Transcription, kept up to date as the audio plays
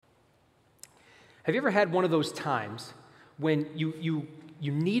Have you ever had one of those times when you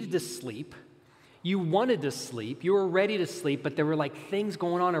needed to sleep, you wanted to sleep, you were ready to sleep, but there were like things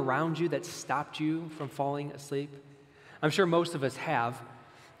going on around you that stopped you from falling asleep? I'm sure most of us have.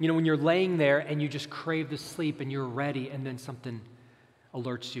 You know, when you're laying there and you just crave to sleep and you're ready and then something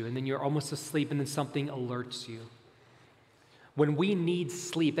alerts you, and then you're almost asleep and then something alerts you. When we need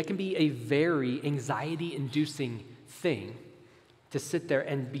sleep, that can be a very anxiety-inducing thing to sit there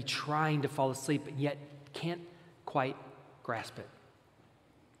and be trying to fall asleep and yet can't quite grasp it.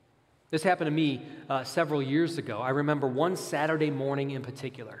 This happened to me several years ago. I remember one Saturday morning in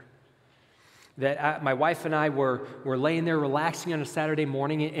particular that my wife and I were laying there relaxing on a Saturday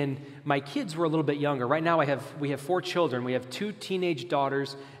morning, and my kids were a little bit younger. Right now we have 4 children. We have 2 teenage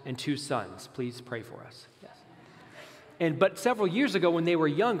daughters and 2 sons. Please pray for us. Yes. But several years ago when they were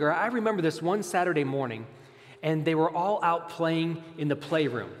younger, I remember this one Saturday morning, and they were all out playing in the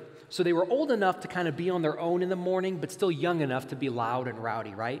playroom. So they were old enough to kind of be on their own in the morning, but still young enough to be loud and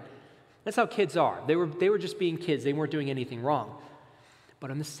rowdy, right? That's how kids are. They were just being kids. They weren't doing anything wrong. But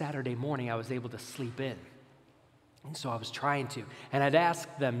on this Saturday morning, I was able to sleep in. And so I was trying to. And I'd ask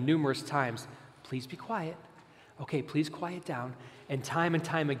them numerous times, please be quiet. Okay, please quiet down. And time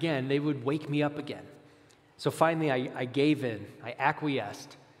again, they would wake me up again. So finally, I gave in. I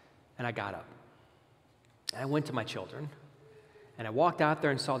acquiesced, and I got up. And I went to my children, and I walked out there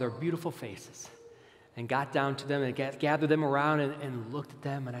and saw their beautiful faces and got down to them and gathered them around and looked at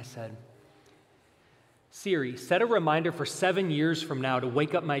them, and I said, Siri, set a reminder for 7 years from now to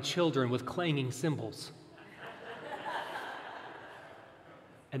wake up my children with clanging cymbals.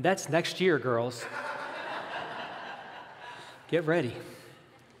 And that's next year, girls. Get ready.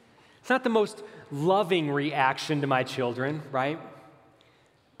 It's not the most loving reaction to my children, right?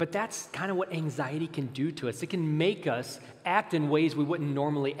 But that's kind of what anxiety can do to us. It can make us act in ways we wouldn't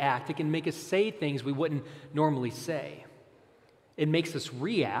normally act. It can make us say things we wouldn't normally say. It makes us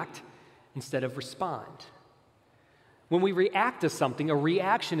react instead of respond. When we react to something, a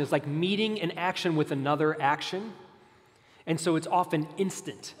reaction is like meeting an action with another action. And so it's often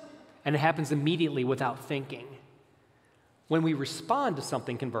instant, and it happens immediately without thinking. When we respond to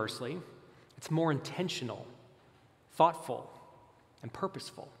something, conversely, it's more intentional, thoughtful, and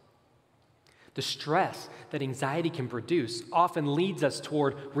purposeful. The stress that anxiety can produce often leads us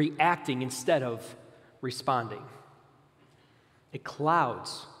toward reacting instead of responding. It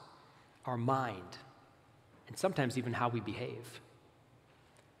clouds our mind and sometimes even how we behave.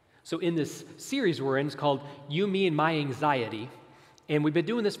 So in this series we're in, it's called You, Me, and My Anxiety, and we've been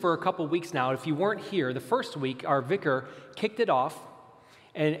doing this for a couple weeks now. If you weren't here, the first week our vicar kicked it off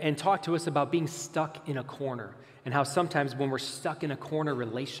and talked to us about being stuck in a corner and how sometimes when we're stuck in a corner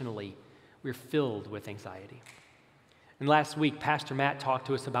relationally, we're filled with anxiety. And last week, Pastor Matt talked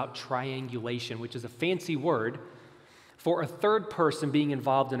to us about triangulation, which is a fancy word for a third person being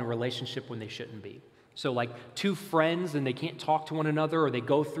involved in a relationship when they shouldn't be. So like 2 friends and they can't talk to one another, or they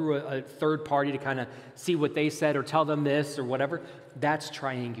go through a third party to kind of see what they said or tell them this or whatever. That's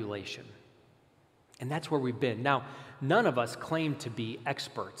triangulation. And that's where we've been. Now, none of us claim to be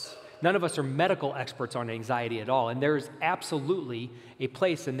experts. None of us are medical experts on anxiety at all. And there is absolutely a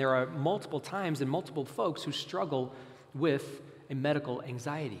place, and there are multiple times and multiple folks who struggle with a medical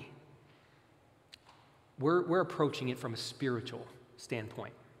anxiety. We're approaching it from a spiritual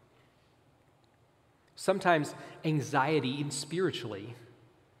standpoint. Sometimes anxiety, even spiritually,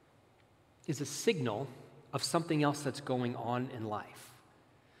 is a signal of something else that's going on in life.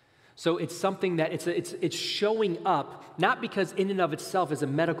 So it's something that it's showing up, not because in and of itself is a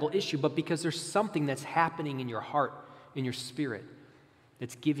medical issue, but because there's something that's happening in your heart, in your spirit,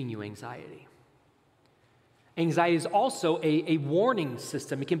 that's giving you anxiety. Anxiety is also a warning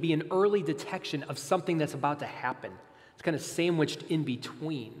system. It can be an early detection of something that's about to happen. It's kind of sandwiched in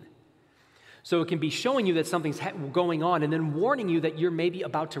between. So it can be showing you that something's going on and then warning you that you're maybe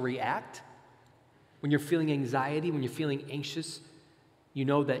about to react. When you're feeling anxiety, when you're feeling anxious, you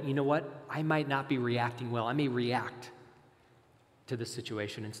know that, you know what, I might not be reacting well. I may react to the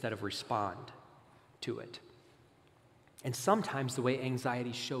situation instead of respond to it. And sometimes the way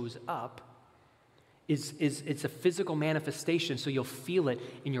anxiety shows up is it's a physical manifestation, so you'll feel it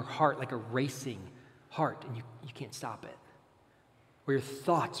in your heart like a racing heart, and you can't stop it. Where your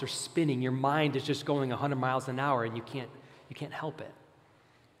thoughts are spinning, your mind is just going 100 miles an hour, and you can't help it.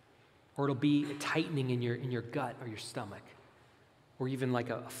 Or it'll be a tightening in your gut or your stomach, or even like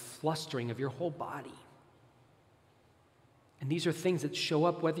a flustering of your whole body. And these are things that show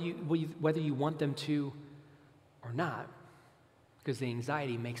up whether you want them to or not, because the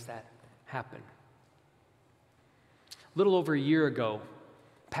anxiety makes that happen. A little over a year ago,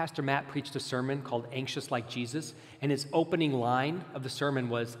 Pastor Matt preached a sermon called Anxious Like Jesus, and his opening line of the sermon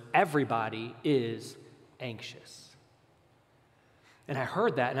was, "Everybody is anxious." And I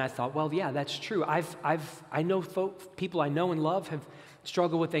heard that and I thought, well, yeah, that's true. I know people I know and love have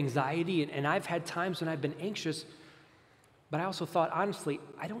struggled with anxiety, and I've had times when I've been anxious, but I also thought, honestly,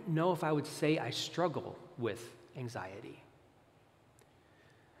 I don't know if I would say I struggle with anxiety.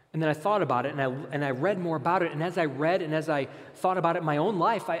 And then I thought about it, and I read more about it, and as I read and as I thought about it in my own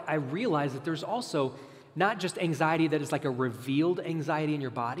life, I realized that there's also not just anxiety that is like a revealed anxiety in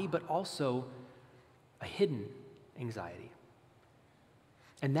your body, but also a hidden anxiety.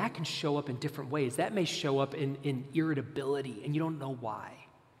 And that can show up in different ways. That may show up in irritability, and you don't know why.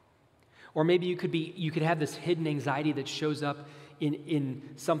 Or maybe you could have this hidden anxiety that shows up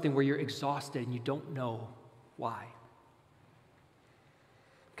in something where you're exhausted and you don't know why.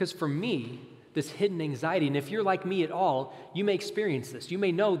 Because for me, this hidden anxiety, and if you're like me at all, you may experience this. You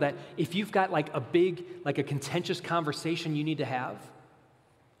may know that if you've got like a contentious conversation you need to have,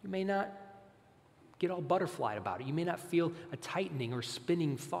 you may not get all butterflied about it. You may not feel a tightening or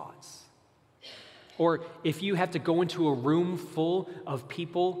spinning thoughts. Or if you have to go into a room full of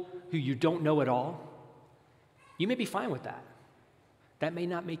people who you don't know at all, you may be fine with that. That may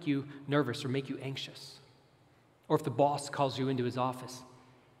not make you nervous or make you anxious. Or if the boss calls you into his office,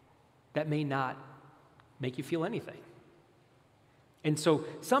 that may not make you feel anything. And so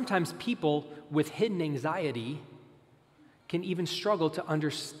sometimes people with hidden anxiety can even struggle to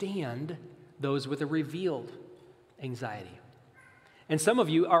understand those with a revealed anxiety. And some of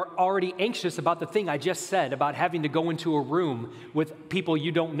you are already anxious about the thing I just said about having to go into a room with people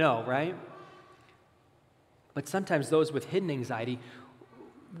you don't know, right? But sometimes those with hidden anxiety,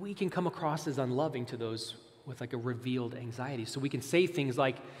 we can come across as unloving to those with like a revealed anxiety. So we can say things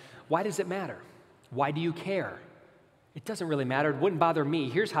like, why does it matter? Why do you care? It doesn't really matter. It wouldn't bother me.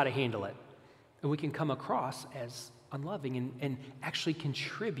 Here's how to handle it. And we can come across as unloving and actually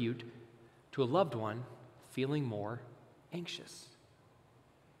contribute to a loved one feeling more anxious.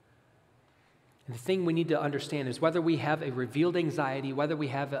 And the thing we need to understand is whether we have a revealed anxiety, whether we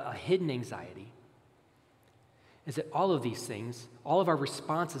have a hidden anxiety, is that all of these things, all of our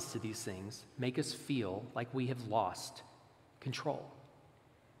responses to these things make us feel like we have lost control,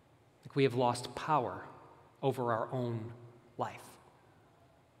 like we have lost power over our own life.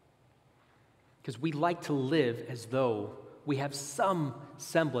 Because we like to live as though we have some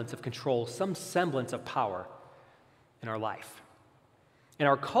semblance of control, some semblance of power in our life. And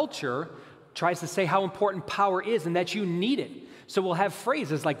our culture tries to say how important power is and that you need it. So we'll have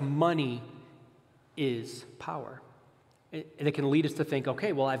phrases like money is power. And it can lead us to think,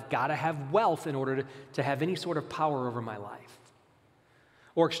 okay, well, I've got to have wealth in order to have any sort of power over my life.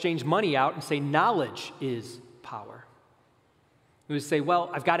 Or exchange money out and say knowledge is power. We would say,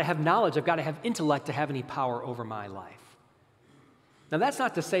 well, I've got to have knowledge, I've got to have intellect to have any power over my life. Now, that's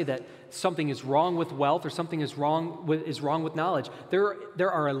not to say that something is wrong with wealth or something is wrong with knowledge. There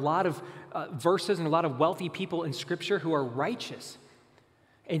are a lot of verses and a lot of wealthy people in Scripture who are righteous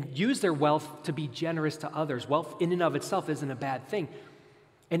and use their wealth to be generous to others. Wealth in and of itself isn't a bad thing.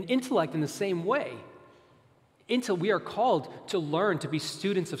 And intellect in the same way. We are called to learn, to be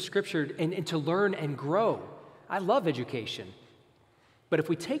students of Scripture and to learn and grow. I love education. But if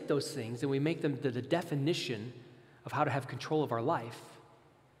we take those things and we make them the definition of how to have control of our life,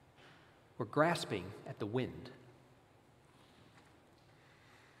 we're grasping at the wind.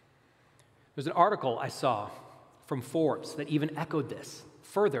 There's an article I saw from Forbes that even echoed this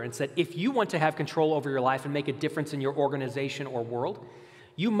further and said, if you want to have control over your life and make a difference in your organization or world,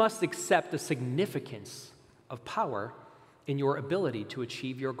 you must accept the significance of power in your ability to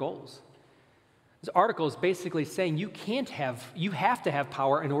achieve your goals. This article is basically saying you have to have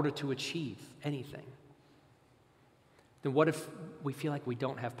power in order to achieve anything. Then what if we feel like we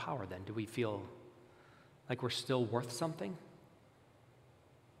don't have power then? Do we feel like we're still worth something?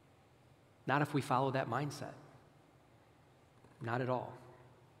 Not if we follow that mindset. Not at all.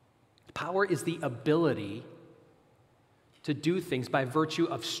 Power is the ability to do things by virtue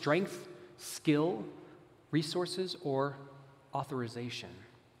of strength, skill, resources, or authorization.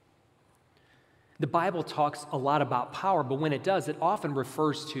 The Bible talks a lot about power, but when it does, it often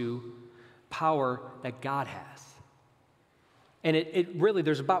refers to power that God has. And it really,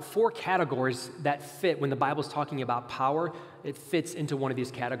 there's about 4 categories that fit when the Bible's talking about power. It fits into one of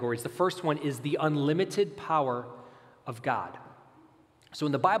these categories. The first one is the unlimited power of God. So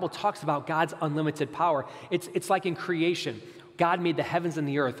when the Bible talks about God's unlimited power, it's like in creation. God made the heavens and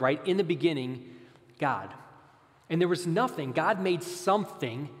the earth, right? In the beginning, God. And there was nothing. God made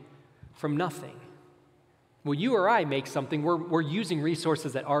something from nothing. Well, you or I make something, we're using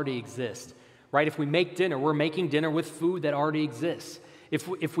resources that already exist, right? If we make dinner, we're making dinner with food that already exists.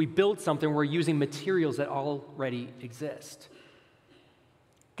 If we build something, we're using materials that already exist.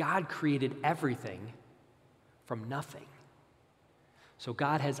 God created everything from nothing. So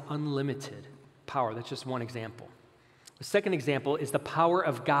God has unlimited power. That's just one example. The second example is the power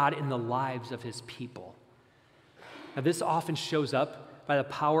of God in the lives of his people. Now, this often shows up by the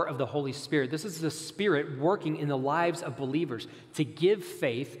power of the Holy Spirit. This is the Spirit working in the lives of believers to give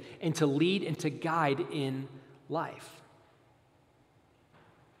faith and to lead and to guide in life.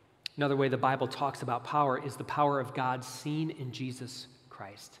 Another way the Bible talks about power is the power of God seen in Jesus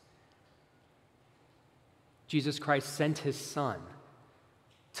Christ. Jesus Christ sent his Son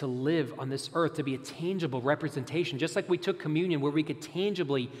to live on this earth, to be a tangible representation, just like we took communion where we could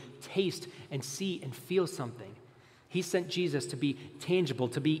tangibly taste and see and feel something. He sent Jesus to be tangible,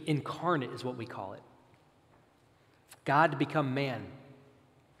 to be incarnate is what we call it. God to become man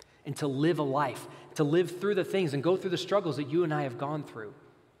and to live a life, to live through the things and go through the struggles that you and I have gone through,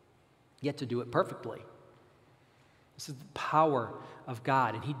 yet to do it perfectly. This is the power of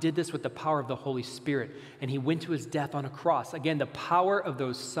God, and he did this with the power of the Holy Spirit, and he went to his death on a cross. Again, the power of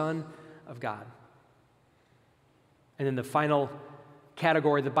the Son of God. And then the final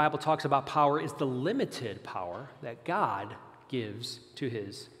category the Bible talks about power is the limited power that God gives to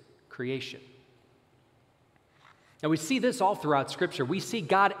his creation. Now we see this all throughout Scripture. We see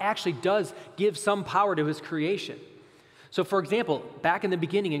God actually does give some power to his creation. So for example, back in the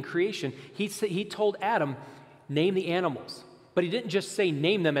beginning in creation, he told Adam, name the animals. But he didn't just say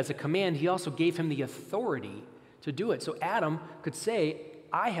name them as a command, he also gave him the authority to do it. So Adam could say,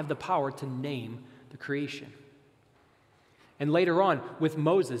 I have the power to name the creation. And later on, with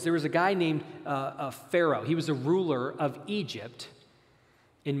Moses, there was a guy named Pharaoh. He was a ruler of Egypt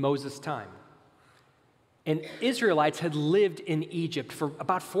in Moses' time. And Israelites had lived in Egypt for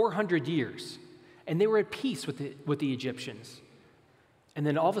about 400 years, and they were at peace with the Egyptians. And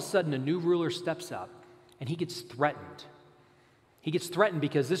then all of a sudden, a new ruler steps up, and he gets threatened. He gets threatened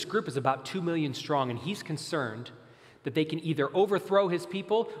because this group is about 2 million strong, and he's concerned that they can either overthrow his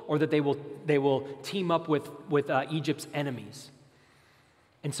people or that they will team up with Egypt's enemies.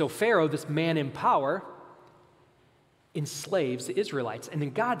 And so Pharaoh, this man in power, enslaves the Israelites. And then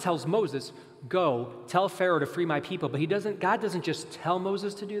God tells Moses, go, tell Pharaoh to free my people. But God doesn't just tell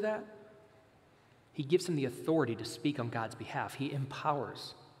Moses to do that. He gives him the authority to speak on God's behalf. He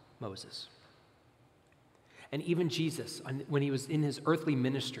empowers Moses. And even Jesus, when he was in his earthly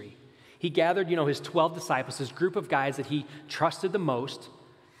ministry, he gathered, his 12 disciples, this group of guys that he trusted the most,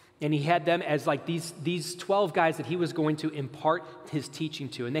 and he had them as like these 12 guys that he was going to impart his teaching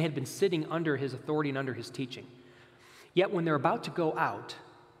to, and they had been sitting under his authority and under his teaching. Yet when they're about to go out,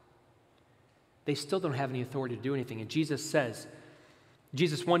 they still don't have any authority to do anything. And Jesus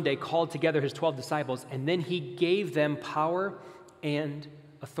one day called together his 12 disciples, and then he gave them power and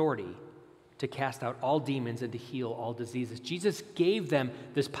authority to cast out all demons and to heal all diseases. Jesus gave them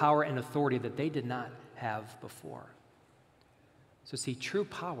this power and authority that they did not have before. So see, true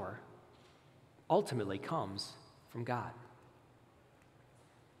power ultimately comes from God.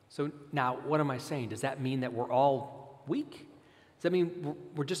 So now, what am I saying? Does that mean that we're all weak? Does that mean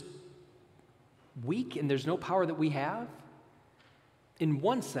we're just weak and there's no power that we have? In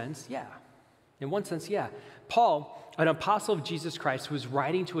one sense, yeah. Paul, an apostle of Jesus Christ who is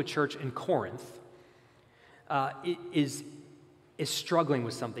writing to a church in Corinth, is struggling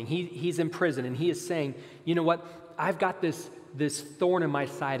with something. He's in prison, and he is saying, you know what, I've got this thorn in my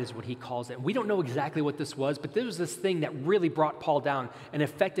side is what he calls it. We don't know exactly what this was, but there was this thing that really brought Paul down and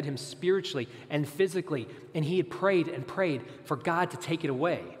affected him spiritually and physically, and he had prayed and prayed for God to take it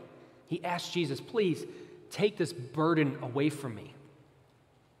away. He asked Jesus, please take this burden away from me.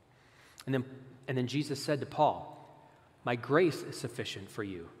 And then Jesus said to Paul, my grace is sufficient for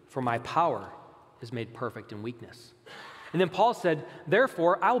you, for my power is made perfect in weakness. And then Paul said,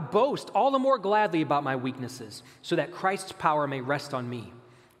 therefore, I'll boast all the more gladly about my weaknesses, so that Christ's power may rest on me.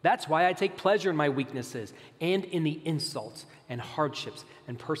 That's why I take pleasure in my weaknesses and in the insults and hardships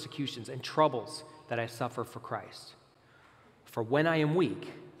and persecutions and troubles that I suffer for Christ. For when I am weak,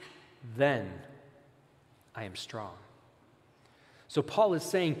 then I am strong. So Paul is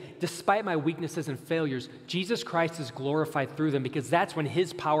saying, despite my weaknesses and failures, Jesus Christ is glorified through them, because that's when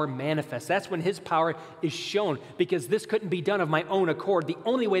his power manifests. That's when his power is shown, because this couldn't be done of my own accord. The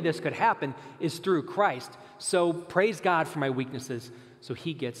only way this could happen is through Christ. So praise God for my weaknesses, so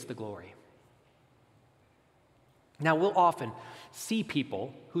he gets the glory. Now, we'll often see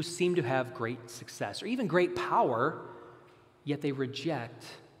people who seem to have great success or even great power, yet they reject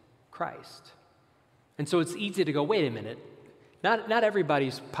Christ. And so it's easy to go, wait a minute. Not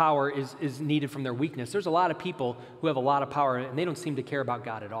everybody's power is needed from their weakness. There's a lot of people who have a lot of power and they don't seem to care about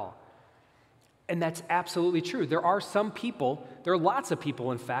God at all. And that's absolutely true. There are lots of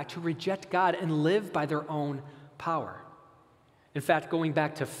people, in fact, who reject God and live by their own power. In fact, going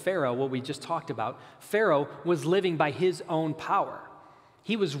back to Pharaoh, what we just talked about, Pharaoh was living by his own power.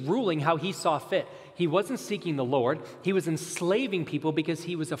 He was ruling how he saw fit. He wasn't seeking the Lord. He was enslaving people because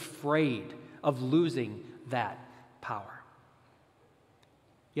he was afraid of losing that power.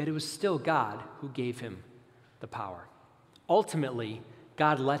 Yet it was still God who gave him the power. Ultimately,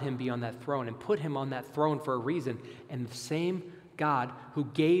 God let him be on that throne and put him on that throne for a reason. And the same God who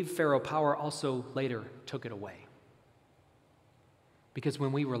gave Pharaoh power also later took it away. Because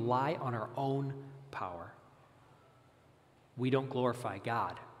when we rely on our own power, we don't glorify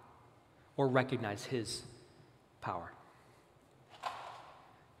God or recognize his power.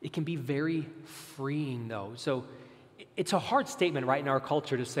 It can be very freeing, though. So it's a hard statement right in our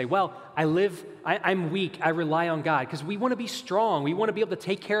culture to say, well, I'm weak, I rely on God, because we want to be strong, we want to be able to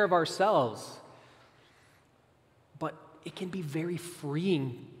take care of ourselves. But it can be very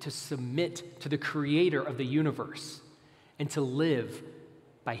freeing to submit to the creator of the universe and to live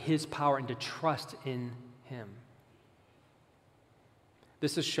by his power and to trust in him.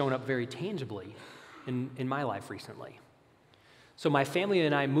 This has shown up very tangibly in my life recently. So my family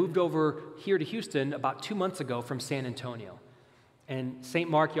and I moved over here to Houston about 2 months ago from San Antonio. And St.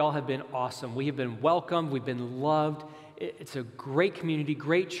 Mark, y'all have been awesome. We have been welcomed. We've been loved. It's a great community,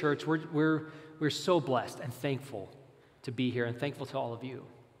 great church. We're so blessed and thankful to be here and thankful to all of you.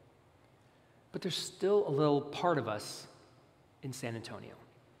 But there's still a little part of us in San Antonio.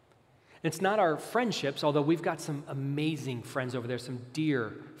 And it's not our friendships, although we've got some amazing friends over there, some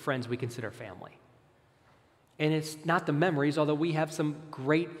dear friends we consider family. And it's not the memories, although we have some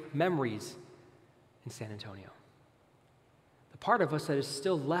great memories in San Antonio. The part of us that is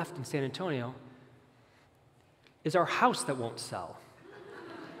still left in San Antonio is our house that won't sell.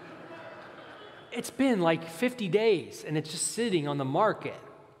 It's been like 50 days, and it's just sitting on the market.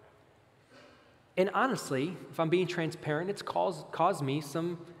 And honestly, if I'm being transparent, it's caused me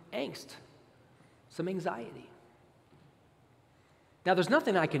some angst, some anxiety. Now, there's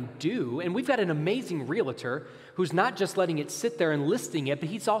nothing I can do, and we've got an amazing realtor who's not just letting it sit there and listing it, but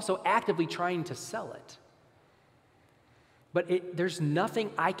he's also actively trying to sell it. But there's nothing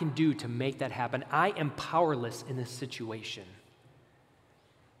I can do to make that happen. I am powerless in this situation.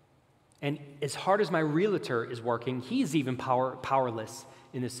 And as hard as my realtor is working, he's even powerless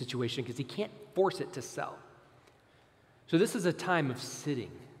in this situation because he can't force it to sell. So this is a time of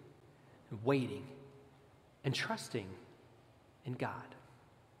sitting and waiting and trusting in God.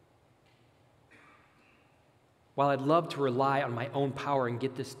 While I'd love to rely on my own power and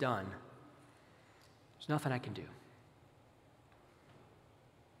get this done, there's nothing I can do.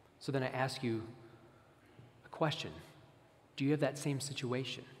 So then I ask you a question. Do you have that same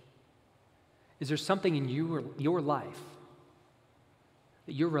situation? Is there something in your life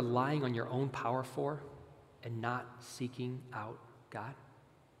that you're relying on your own power for and not seeking out God?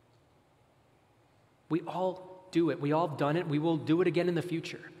 We all do it. We all have done it. We will do it again in the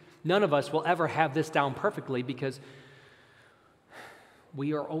future. None of us will ever have this down perfectly because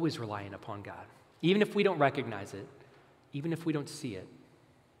we are always relying upon God. Even if we don't recognize it, even if we don't see it,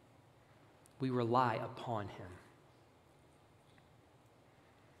 we rely upon him.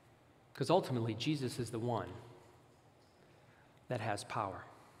 Because ultimately, Jesus is the one that has power.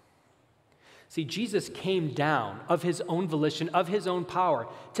 See, Jesus came down of his own volition, of his own power,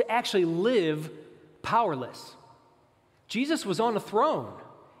 to actually live powerless. Jesus was on a throne.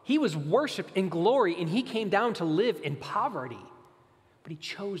 He was worshiped in glory, and he came down to live in poverty. But he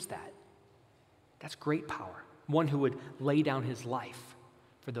chose that. That's great power. One who would lay down his life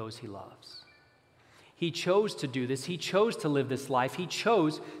for those he loves. He chose to do this. He chose to live this life. He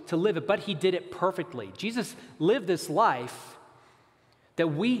chose to live it, but he did it perfectly. Jesus lived this life that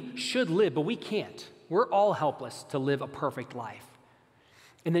we should live, but we can't. We're all helpless to live a perfect life.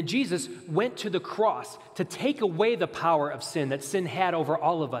 And then Jesus went to the cross to take away the power of sin that sin had over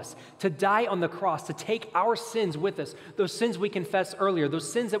all of us, to die on the cross, to take our sins with us, those sins we confessed earlier,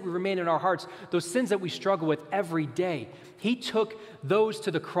 those sins that we remain in our hearts, those sins that we struggle with every day. He took those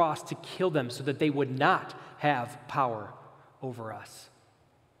to the cross to kill them so that they would not have power over us.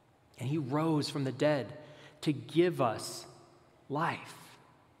 And he rose from the dead to give us life.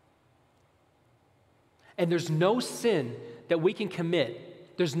 And there's no sin that we can commit.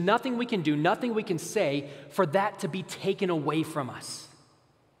 There's nothing we can do, nothing we can say for that to be taken away from us.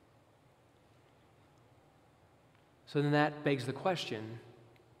 So then that begs the question,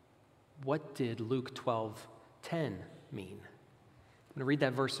 what did Luke 12:10 mean? I'm going to read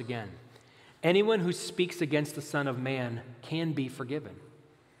that verse again. Anyone who speaks against the Son of Man can be forgiven,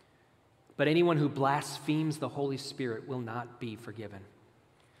 but anyone who blasphemes the Holy Spirit will not be forgiven.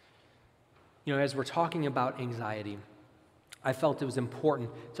 You know, as we're talking about anxiety, I felt it was important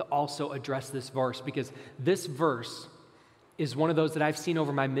to also address this verse, because this verse is one of those that I've seen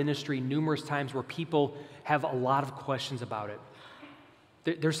over my ministry numerous times where people have a lot of questions about it.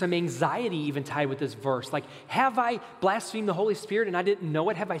 There's some anxiety even tied with this verse. Like, have I blasphemed the Holy Spirit and I didn't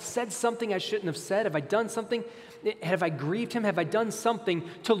know it? Have I said something I shouldn't have said? Have I done something? Have I grieved him? Have I done something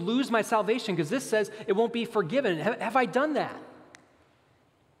to lose my salvation? Because this says it won't be forgiven. Have I done that?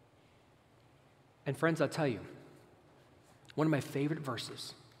 And friends, I'll tell you, one of my favorite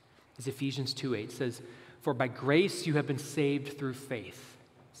verses is Ephesians 2:8. It says, "For by grace you have been saved through faith."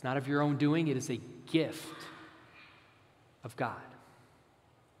 It's not of your own doing, it is a gift of God.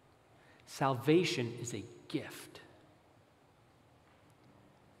 Salvation is a gift.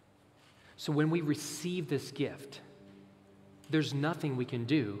 So when we receive this gift, there's nothing we can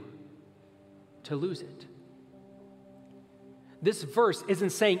do to lose it. This verse isn't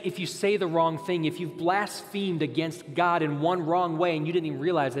saying if you say the wrong thing, if you've blasphemed against God in one wrong way and you didn't even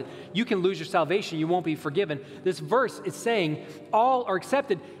realize it, you can lose your salvation, you won't be forgiven. This verse is saying all are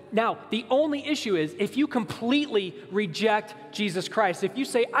accepted. Now, the only issue is if you completely reject Jesus Christ, if you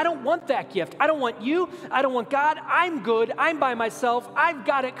say, I don't want that gift, I don't want you, I don't want God, I'm good, I'm by myself, I've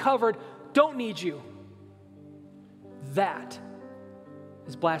got it covered, don't need you. That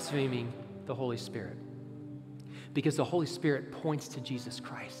is blaspheming the Holy Spirit. Because the Holy Spirit points to Jesus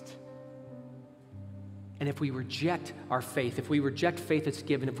Christ. And if we reject our faith, if we reject faith that's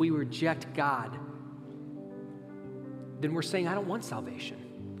given, if we reject God, then we're saying, I don't want salvation.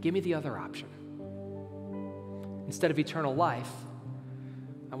 Give me the other option. Instead of eternal life,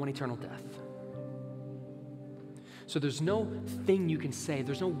 I want eternal death. So there's no thing you can say,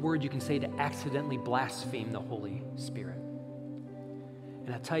 there's no word you can say to accidentally blaspheme the Holy Spirit.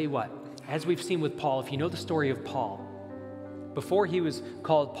 And I'll tell you what, as we've seen with Paul, if you know the story of Paul, before he was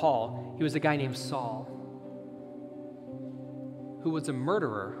called Paul, he was a guy named Saul, who was a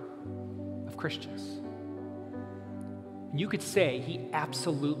murderer of Christians. You could say he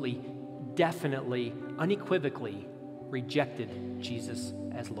absolutely, definitely, unequivocally rejected Jesus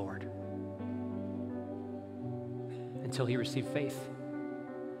as Lord until he received faith.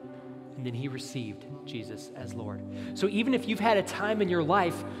 And then he received Jesus as Lord. So even if you've had a time in your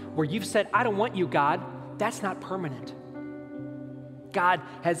life where you've said, I don't want you, God, that's not permanent. God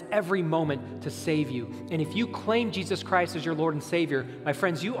has every moment to save you. And if you claim Jesus Christ as your Lord and Savior, my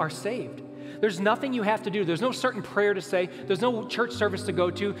friends, you are saved. There's nothing you have to do. There's no certain prayer to say. There's no church service to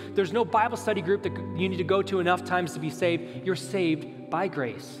go to. There's no Bible study group that you need to go to enough times to be saved. You're saved by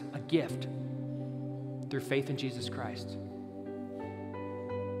grace, a gift, through faith in Jesus Christ.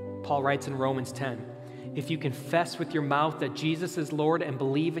 Paul writes in Romans 10, if you confess with your mouth that Jesus is Lord and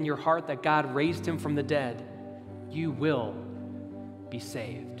believe in your heart that God raised him from the dead, you will be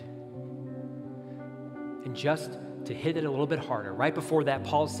saved. And just to hit it a little bit harder, right before that,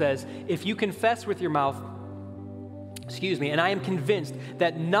 Paul says, if you confess with your mouth, and I am convinced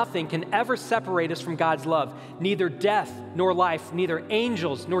that nothing can ever separate us from God's love, neither death nor life, neither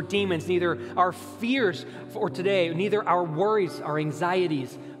angels nor demons, neither our fears for today, neither our worries, our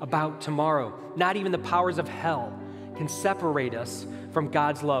anxieties about tomorrow, not even the powers of hell can separate us from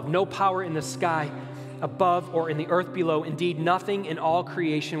God's love. No power in the sky above or in the earth below. Indeed, nothing in all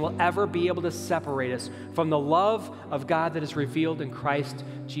creation will ever be able to separate us from the love of God that is revealed in Christ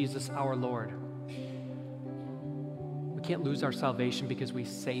Jesus our Lord. We can't lose our salvation because we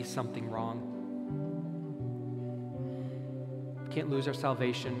say something wrong. We can't lose our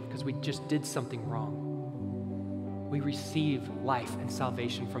salvation because we just did something wrong. We receive life and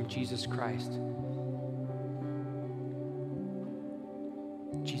salvation from Jesus Christ.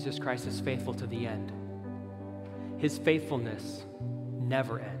 Jesus Christ is faithful to the end. His faithfulness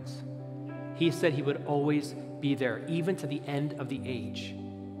never ends. He said he would always be there, even to the end of the age.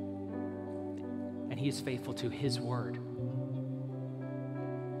 And he is faithful to his word.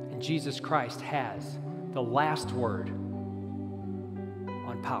 And Jesus Christ has the last word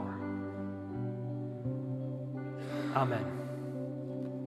on power. Amen.